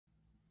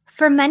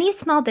For many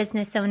small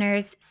business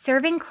owners,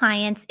 serving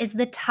clients is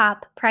the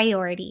top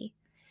priority.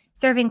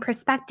 Serving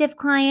prospective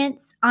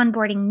clients,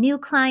 onboarding new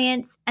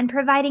clients, and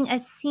providing a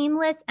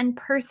seamless and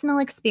personal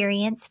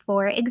experience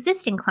for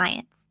existing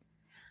clients.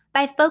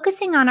 By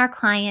focusing on our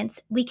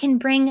clients, we can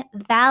bring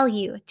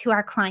value to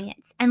our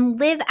clients and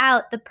live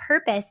out the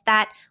purpose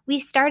that we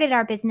started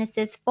our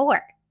businesses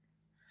for.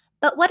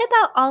 But what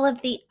about all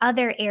of the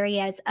other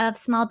areas of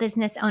small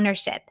business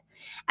ownership?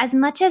 As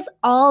much as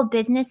all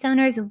business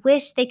owners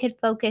wish they could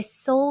focus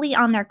solely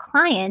on their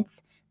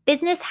clients,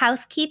 business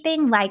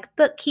housekeeping like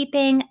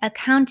bookkeeping,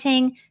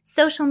 accounting,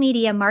 social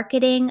media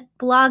marketing,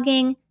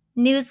 blogging,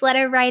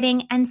 newsletter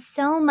writing, and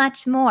so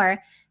much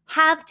more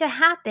have to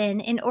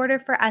happen in order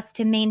for us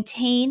to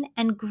maintain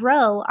and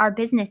grow our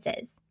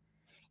businesses.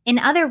 In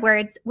other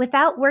words,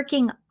 without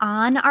working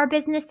on our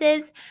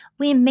businesses,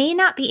 we may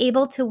not be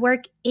able to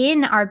work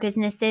in our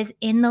businesses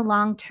in the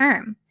long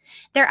term.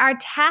 There are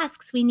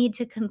tasks we need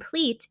to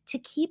complete to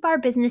keep our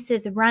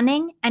businesses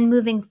running and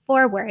moving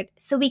forward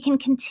so we can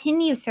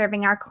continue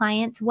serving our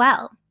clients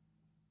well.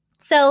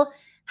 So,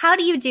 how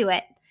do you do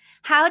it?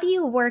 How do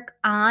you work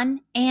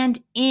on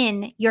and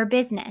in your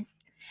business?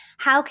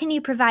 How can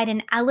you provide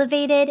an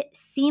elevated,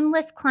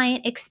 seamless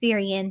client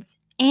experience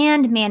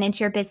and manage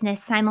your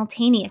business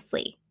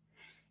simultaneously?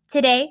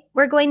 Today,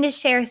 we're going to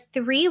share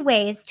 3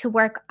 ways to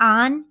work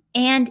on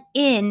and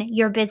in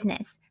your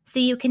business so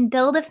you can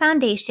build a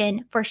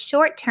foundation for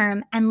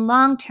short-term and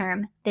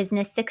long-term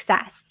business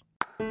success.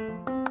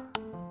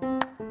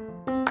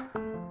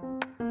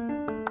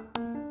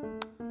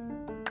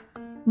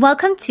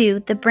 Welcome to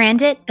the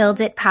Brand It,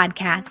 Build It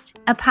podcast,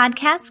 a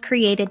podcast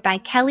created by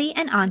Kelly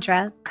and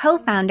Andra,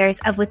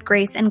 co-founders of With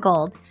Grace and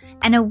Gold,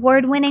 an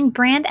award-winning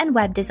brand and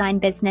web design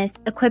business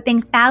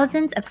equipping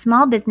thousands of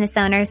small business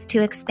owners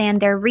to expand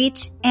their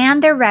reach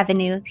and their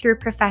revenue through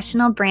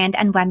professional brand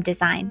and web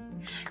design.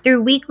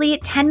 Through weekly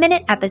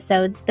 10-minute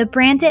episodes, the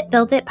Brand It,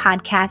 Build It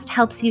podcast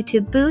helps you to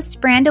boost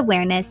brand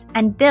awareness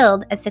and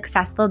build a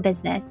successful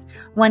business,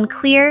 one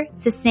clear,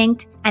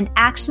 succinct, and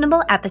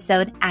actionable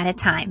episode at a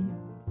time.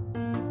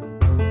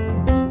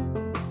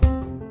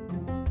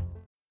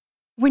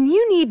 When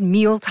you need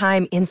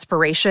mealtime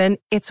inspiration,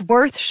 it's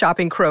worth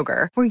shopping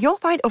Kroger, where you'll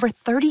find over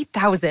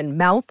 30,000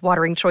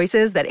 mouth-watering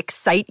choices that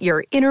excite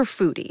your inner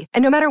foodie.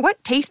 And no matter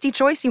what tasty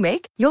choice you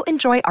make, you'll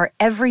enjoy our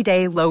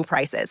everyday low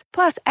prices,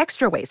 plus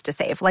extra ways to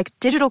save, like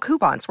digital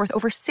coupons worth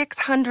over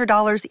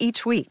 $600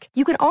 each week.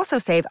 You can also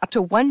save up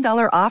to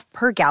 $1 off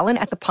per gallon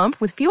at the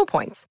pump with fuel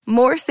points.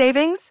 More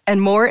savings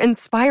and more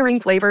inspiring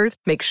flavors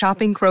make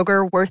shopping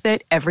Kroger worth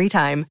it every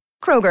time.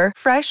 Kroger,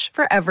 fresh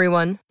for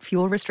everyone.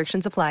 Fuel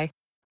restrictions apply.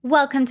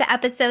 Welcome to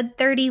episode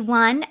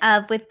 31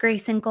 of With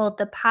Grace and Gold,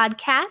 the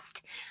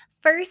podcast.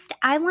 First,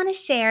 I want to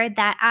share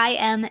that I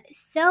am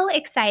so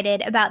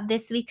excited about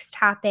this week's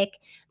topic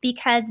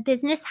because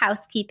business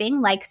housekeeping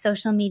like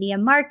social media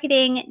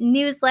marketing,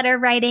 newsletter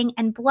writing,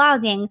 and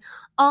blogging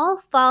all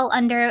fall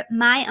under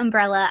my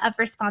umbrella of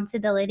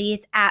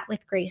responsibilities at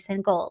With Grace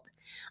and Gold.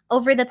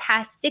 Over the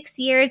past 6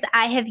 years,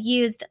 I have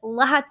used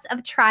lots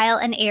of trial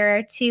and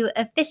error to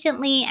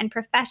efficiently and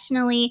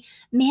professionally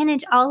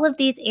manage all of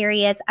these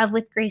areas of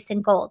With Grace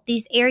and Gold,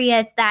 these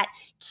areas that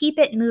keep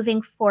it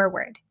moving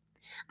forward.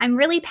 I'm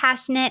really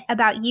passionate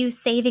about you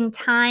saving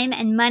time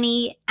and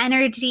money,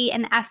 energy,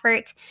 and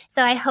effort,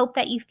 so I hope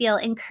that you feel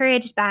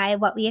encouraged by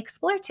what we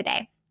explore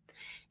today.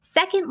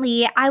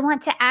 Secondly, I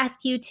want to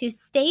ask you to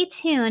stay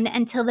tuned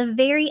until the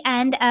very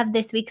end of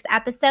this week's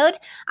episode.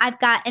 I've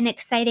got an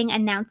exciting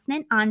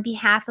announcement on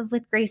behalf of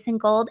With Grace and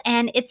Gold,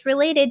 and it's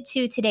related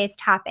to today's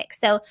topic,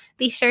 so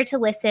be sure to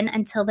listen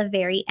until the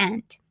very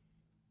end.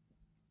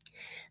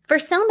 For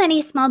so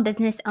many small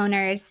business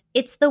owners,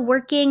 it's the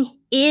working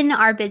in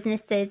our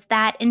businesses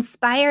that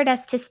inspired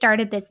us to start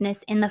a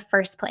business in the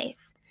first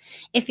place.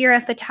 If you're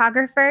a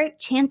photographer,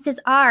 chances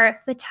are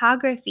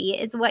photography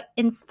is what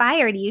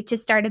inspired you to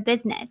start a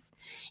business.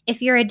 If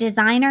you're a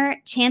designer,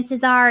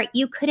 chances are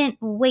you couldn't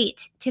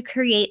wait to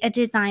create a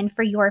design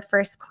for your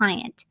first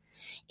client.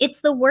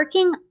 It's the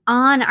working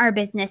on our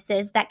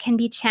businesses that can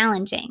be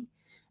challenging.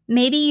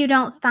 Maybe you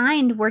don't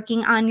find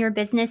working on your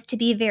business to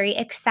be very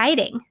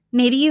exciting.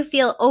 Maybe you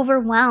feel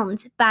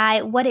overwhelmed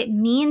by what it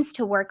means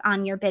to work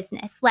on your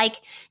business. Like,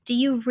 do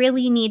you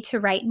really need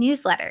to write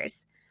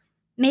newsletters?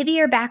 Maybe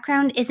your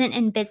background isn't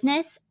in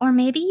business, or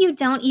maybe you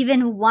don't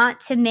even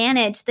want to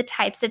manage the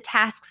types of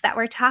tasks that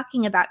we're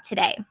talking about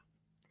today.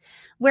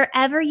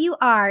 Wherever you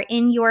are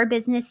in your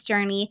business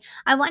journey,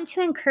 I want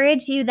to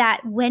encourage you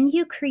that when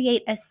you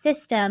create a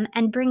system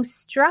and bring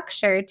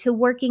structure to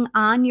working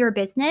on your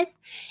business,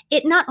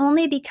 it not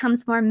only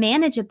becomes more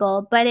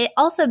manageable, but it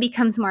also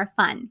becomes more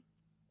fun.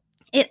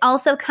 It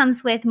also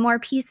comes with more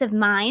peace of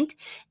mind,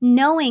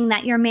 knowing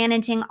that you're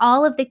managing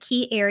all of the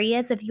key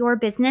areas of your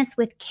business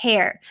with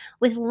care,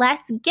 with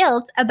less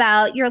guilt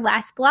about your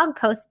last blog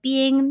post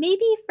being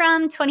maybe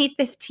from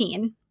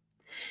 2015.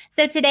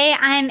 So today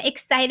I'm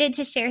excited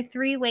to share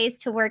 3 ways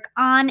to work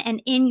on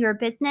and in your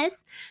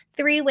business,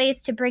 3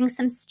 ways to bring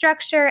some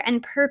structure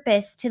and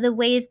purpose to the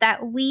ways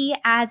that we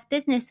as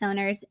business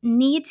owners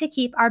need to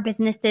keep our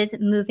businesses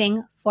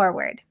moving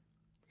forward.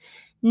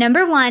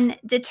 Number 1,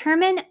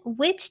 determine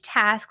which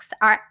tasks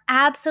are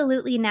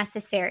absolutely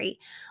necessary,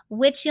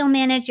 which you'll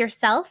manage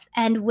yourself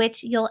and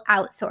which you'll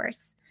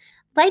outsource.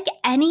 Like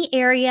any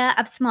area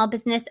of small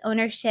business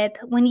ownership,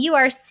 when you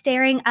are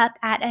staring up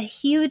at a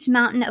huge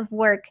mountain of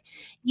work,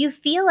 you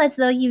feel as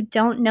though you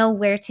don't know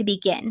where to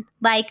begin.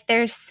 Like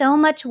there's so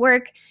much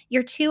work,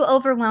 you're too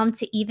overwhelmed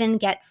to even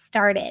get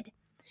started.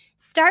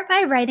 Start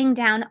by writing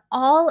down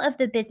all of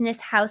the business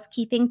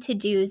housekeeping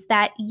to-dos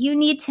that you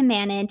need to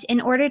manage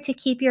in order to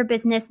keep your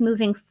business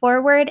moving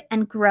forward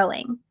and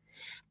growing.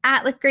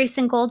 At With Grace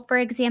and Gold, for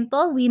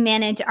example, we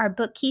manage our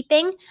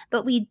bookkeeping,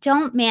 but we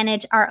don't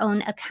manage our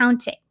own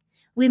accounting.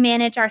 We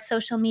manage our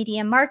social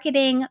media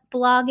marketing,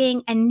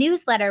 blogging, and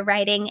newsletter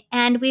writing,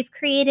 and we've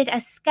created a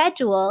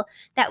schedule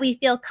that we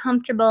feel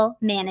comfortable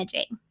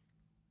managing.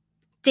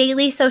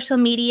 Daily social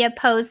media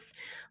posts,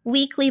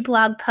 weekly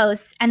blog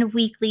posts, and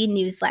weekly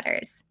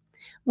newsletters.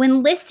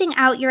 When listing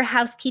out your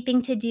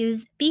housekeeping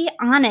to-dos, be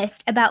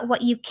honest about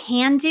what you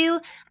can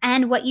do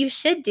and what you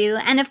should do,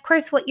 and of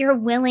course, what you're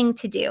willing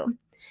to do.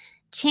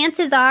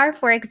 Chances are,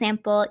 for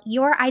example,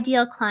 your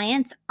ideal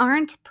clients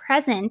aren't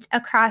present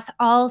across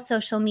all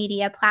social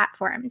media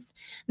platforms.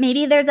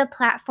 Maybe there's a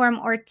platform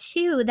or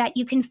 2 that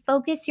you can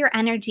focus your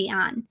energy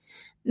on.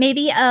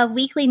 Maybe a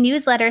weekly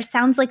newsletter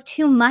sounds like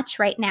too much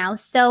right now,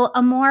 so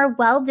a more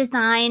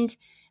well-designed,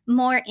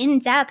 more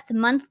in-depth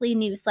monthly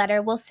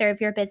newsletter will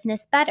serve your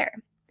business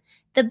better.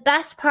 The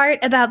best part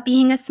about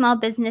being a small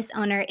business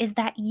owner is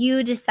that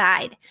you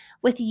decide.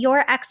 With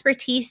your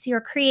expertise,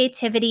 your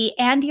creativity,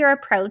 and your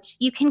approach,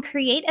 you can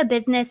create a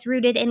business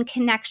rooted in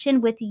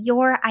connection with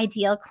your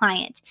ideal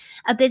client,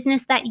 a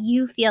business that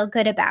you feel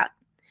good about.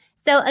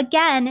 So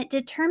again,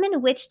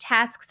 determine which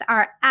tasks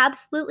are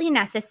absolutely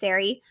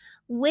necessary,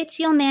 which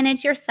you'll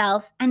manage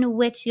yourself, and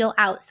which you'll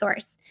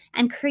outsource,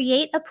 and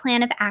create a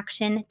plan of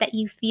action that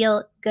you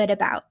feel good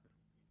about.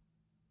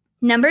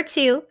 Number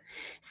 2,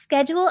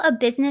 schedule a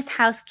business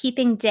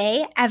housekeeping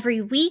day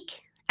every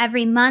week,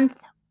 every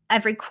month,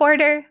 every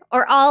quarter,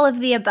 or all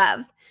of the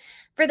above.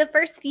 For the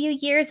first few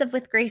years of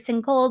With Grace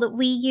and Gold,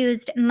 we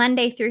used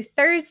Monday through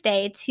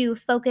Thursday to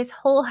focus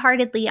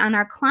wholeheartedly on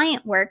our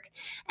client work,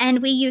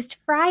 and we used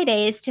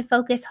Fridays to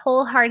focus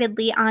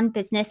wholeheartedly on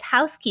business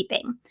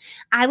housekeeping.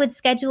 I would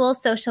schedule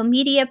social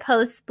media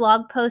posts,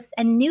 blog posts,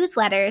 and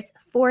newsletters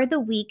for the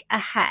week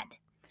ahead.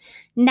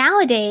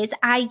 Nowadays,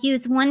 I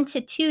use 1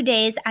 to 2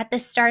 days at the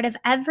start of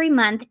every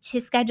month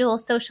to schedule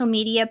social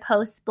media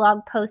posts,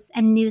 blog posts,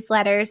 and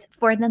newsletters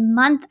for the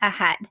month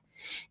ahead.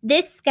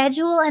 This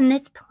schedule and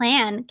this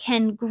plan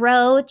can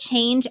grow,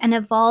 change, and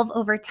evolve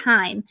over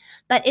time,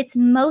 but it's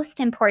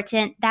most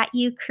important that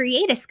you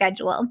create a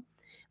schedule.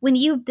 When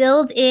you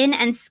build in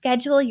and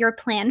schedule your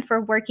plan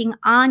for working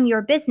on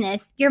your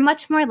business, you're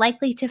much more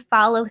likely to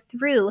follow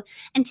through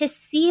and to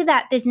see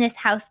that business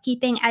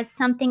housekeeping as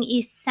something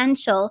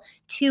essential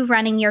to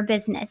running your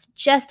business,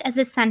 just as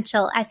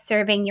essential as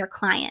serving your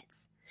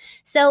clients.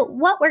 So,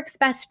 what works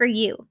best for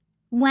you?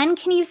 When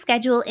can you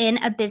schedule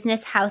in a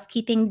business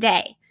housekeeping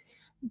day?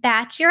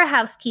 Batch your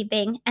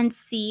housekeeping and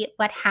see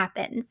what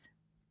happens.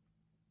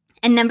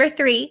 And number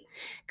 3,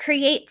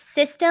 create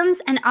systems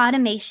and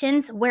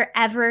automations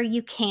wherever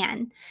you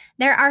can.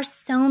 There are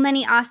so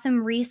many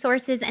awesome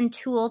resources and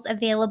tools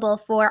available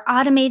for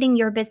automating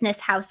your business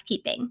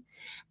housekeeping.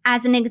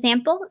 As an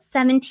example,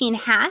 17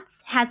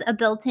 Hats has a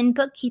built-in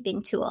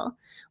bookkeeping tool.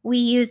 We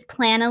use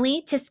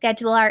Planoly to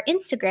schedule our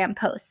Instagram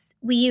posts.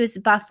 We use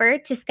Buffer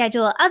to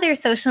schedule other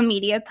social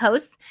media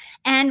posts,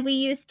 and we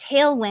use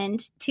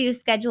Tailwind to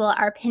schedule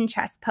our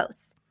Pinterest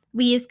posts.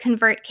 We use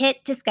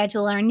ConvertKit to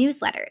schedule our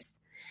newsletters.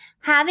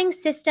 Having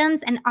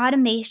systems and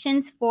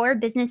automations for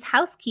business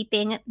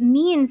housekeeping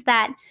means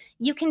that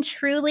you can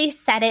truly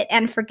set it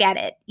and forget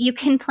it. You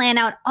can plan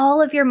out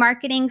all of your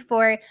marketing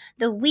for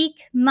the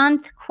week,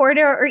 month,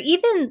 quarter, or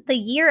even the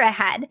year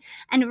ahead,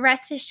 and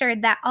rest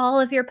assured that all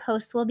of your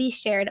posts will be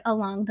shared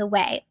along the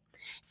way.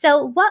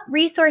 So, what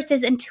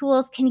resources and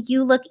tools can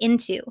you look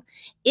into?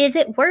 Is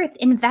it worth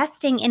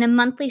investing in a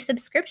monthly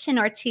subscription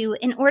or 2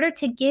 in order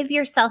to give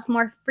yourself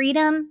more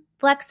freedom,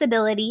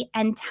 flexibility,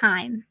 and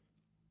time?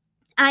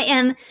 I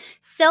am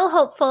so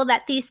hopeful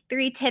that these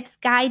 3 tips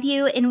guide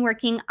you in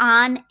working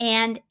on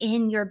and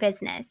in your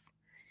business.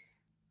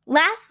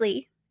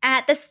 Lastly,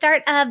 at the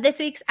start of this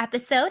week's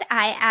episode,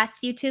 I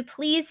asked you to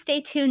please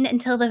stay tuned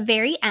until the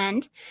very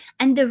end.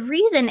 And the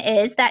reason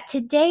is that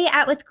today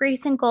at With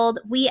Grace and Gold,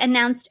 we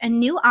announced a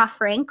new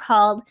offering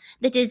called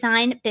the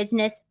Design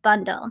Business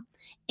Bundle.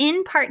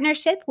 In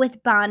partnership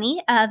with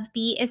Bonnie of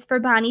B is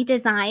for Bonnie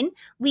Design,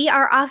 we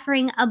are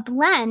offering a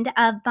blend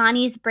of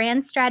Bonnie's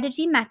brand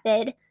strategy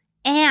method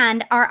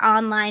and our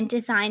online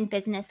design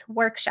business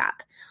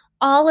workshop.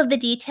 All of the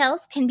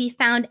details can be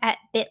found at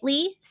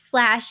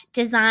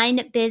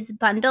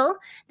bit.ly/designbizbundle.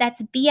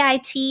 That's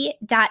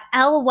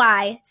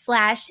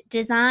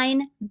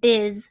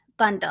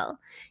bit.ly/designbizbundle.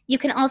 You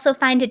can also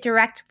find a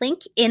direct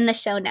link in the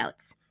show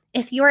notes.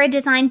 If you're a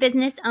design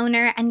business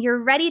owner and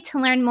you're ready to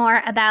learn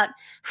more about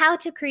how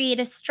to create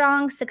a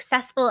strong,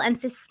 successful, and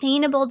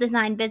sustainable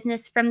design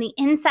business from the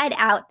inside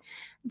out,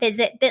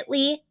 visit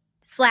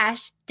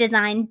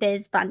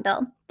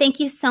bit.ly/designbizbundle. Thank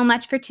you so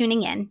much for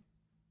tuning in.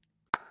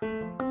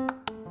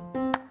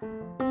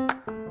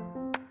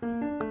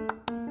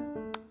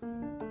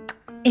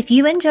 If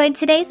you enjoyed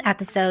today's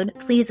episode,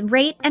 please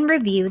rate and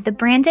review the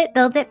Brand It,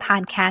 Build It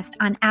podcast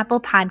on Apple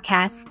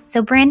Podcasts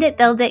so Brand It,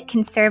 Build It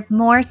can serve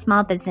more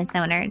small business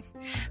owners.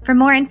 For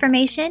more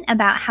information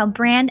about how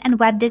brand and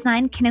web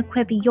design can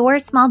equip your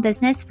small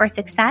business for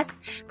success,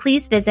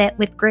 please visit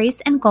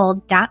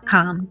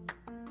withgraceandgold.com.